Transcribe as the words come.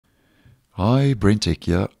Hi, BrenTech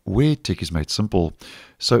here, where tech is made simple.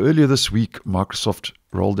 So earlier this week, Microsoft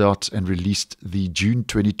rolled out and released the June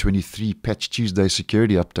 2023 Patch Tuesday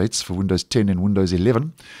security updates for Windows 10 and Windows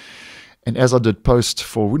 11. And as I did post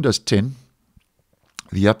for Windows 10,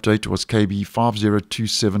 the update was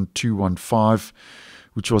KB5027215,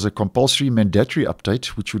 which was a compulsory mandatory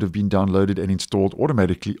update which would have been downloaded and installed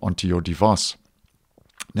automatically onto your device.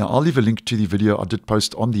 Now, I'll leave a link to the video I did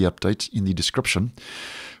post on the update in the description.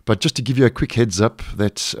 But just to give you a quick heads up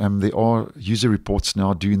that there are user reports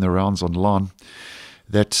now doing the rounds online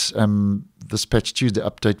that this Patch Tuesday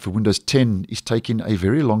update for Windows 10 is taking a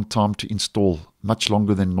very long time to install, much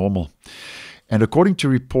longer than normal. And according to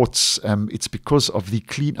reports, it's because of the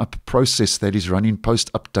cleanup process that is running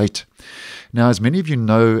post-update. Now, as many of you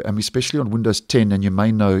know, especially on Windows 10, and you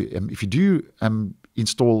may know, if you do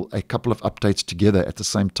install a couple of updates together at the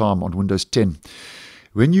same time on Windows 10,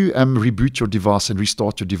 when you reboot your device and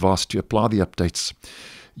restart your device to apply the updates,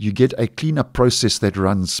 you get a cleanup process that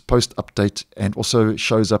runs post-update and also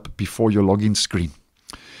shows up before your login screen.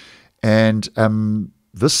 And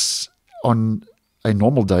this, on a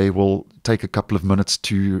normal day, will take a couple of minutes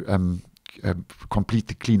to complete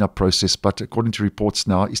the cleanup process, but according to reports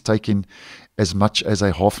now, is taking as much as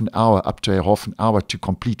a half an hour, up to a half an hour to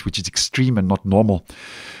complete, which is extreme and not normal.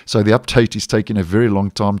 So the update is taking a very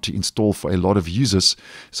long time to install for a lot of users.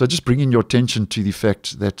 So just bringing your attention to the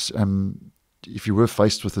fact that if you were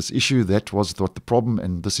faced with this issue, that was what the problem,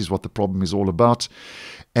 and this is what the problem is all about.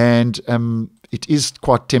 And it is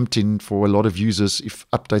quite tempting for a lot of users, if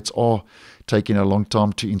updates are taking a long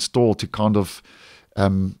time to install, to kind of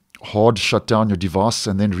hard shut down your device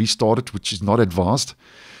and then restart it, which is not advised,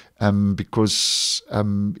 because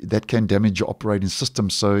that can damage your operating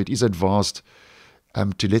system. So it is advised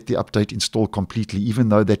to let the update install completely, even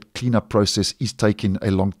though that cleanup process is taking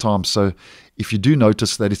a long time. So if you do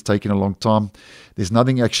notice that it's taking a long time, there's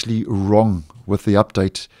nothing actually wrong with the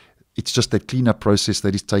update. It's just that cleanup process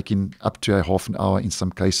that is taking up to a half an hour in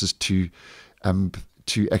some cases to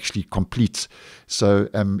actually complete. So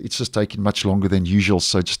it's just taking much longer than usual,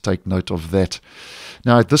 so just take note of that.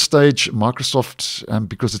 Now at this stage, Microsoft,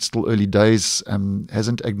 because it's still early days,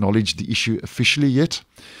 hasn't acknowledged the issue officially yet.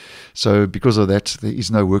 So because of that, there is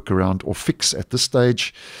no workaround or fix at this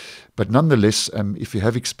stage. But nonetheless, if you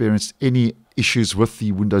have experienced any issues with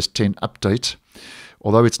the Windows 10 update,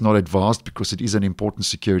 although it's not advised because it is an important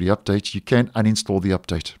security update, you can uninstall the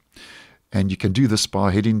update. And you can do this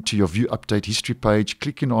by heading to your View Update History page,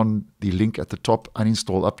 clicking on the link at the top,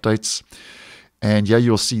 Uninstall Updates. And yeah,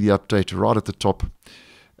 you'll see the update right at the top,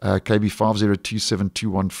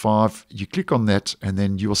 KB5027215. You click on that, and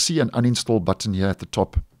then you will see an Uninstall button here at the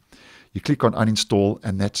top. You click on Uninstall,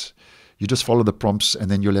 and that you just follow the prompts, and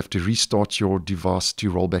then you'll have to restart your device to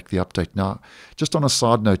roll back the update. Now, just on a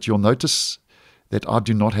side note, you'll notice that I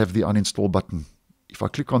do not have the Uninstall button. If I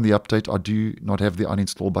click on the update, I do not have the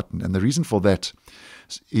uninstall button. And the reason for that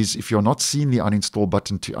is if you're not seeing the uninstall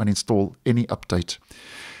button to uninstall any update,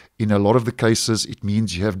 in a lot of the cases, it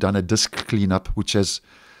means you have done a disk cleanup, which has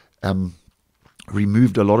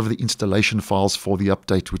removed a lot of the installation files for the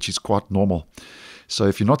update, which is quite normal. So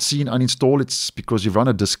if you're not seeing uninstall, it's because you've run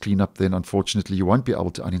a disk cleanup, then unfortunately you won't be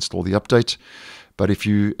able to uninstall the update. But if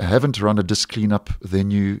you haven't run a disk cleanup,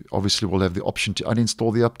 then you obviously will have the option to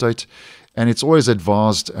uninstall the update. And it's always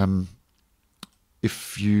advised,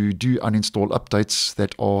 if you do uninstall updates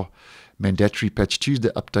that are mandatory Patch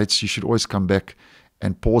Tuesday updates, you should always come back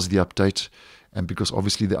and pause the update, and because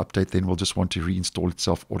obviously the update then will just want to reinstall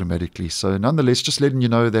itself automatically. So nonetheless, just letting you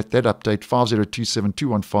know that that update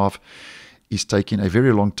 5027215 is taking a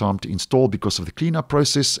very long time to install because of the cleanup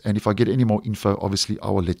process. And if I get any more info, obviously I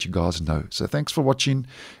will let you guys know. So thanks for watching,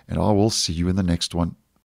 and I will see you in the next one.